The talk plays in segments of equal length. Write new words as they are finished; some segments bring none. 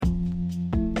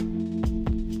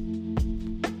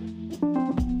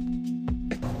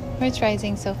Rich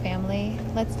Rising Soul family,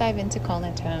 let's dive into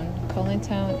Colontone.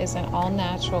 Colontone is an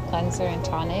all-natural cleanser and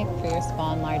tonic for your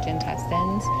small and large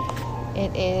intestines. It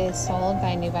is sold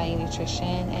by New Body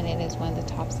Nutrition, and it is one of the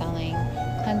top-selling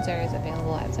cleansers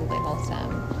available at Simply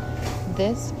Wholesome.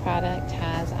 This product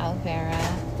has aloe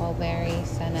vera, mulberry,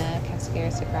 senna,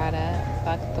 cascara sagrada,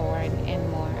 buckthorn, and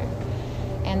more.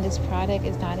 And this product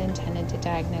is not intended to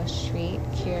diagnose, treat,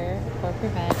 cure, or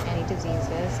prevent any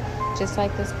diseases. Just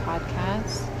like this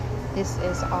podcast, this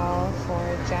is all for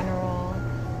general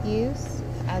use,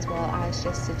 as well as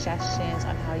just suggestions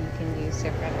on how you can use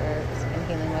different herbs and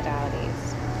healing modalities.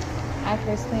 I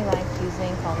personally like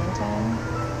using Colontone.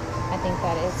 I think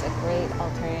that it's a great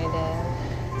alternative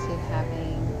to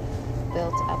having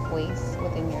built up waste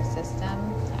within your system.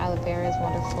 Aloe vera is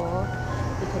wonderful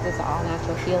because it's an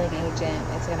all-natural healing agent.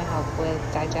 It's going to help with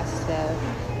digestive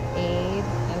aid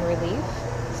and relief.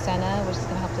 Senna, which is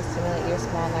going to help to stimulate your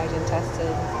small and large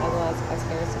intestines, as well as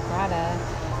cascara sagrada,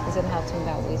 is going to help to move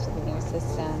out waste within your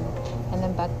system. And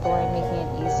then buckthorn, making it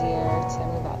easier to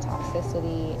move out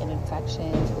toxicity and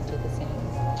infections, will do the same.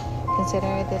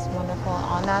 Consider this wonderful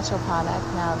all-natural product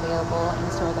now available in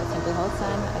stores at Simply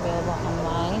Wholesome, available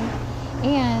online.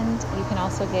 And you can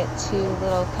also get 2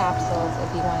 little capsules if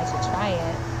you wanted to try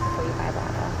it before you buy a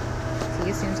bottle. See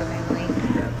you soon, so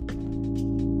family.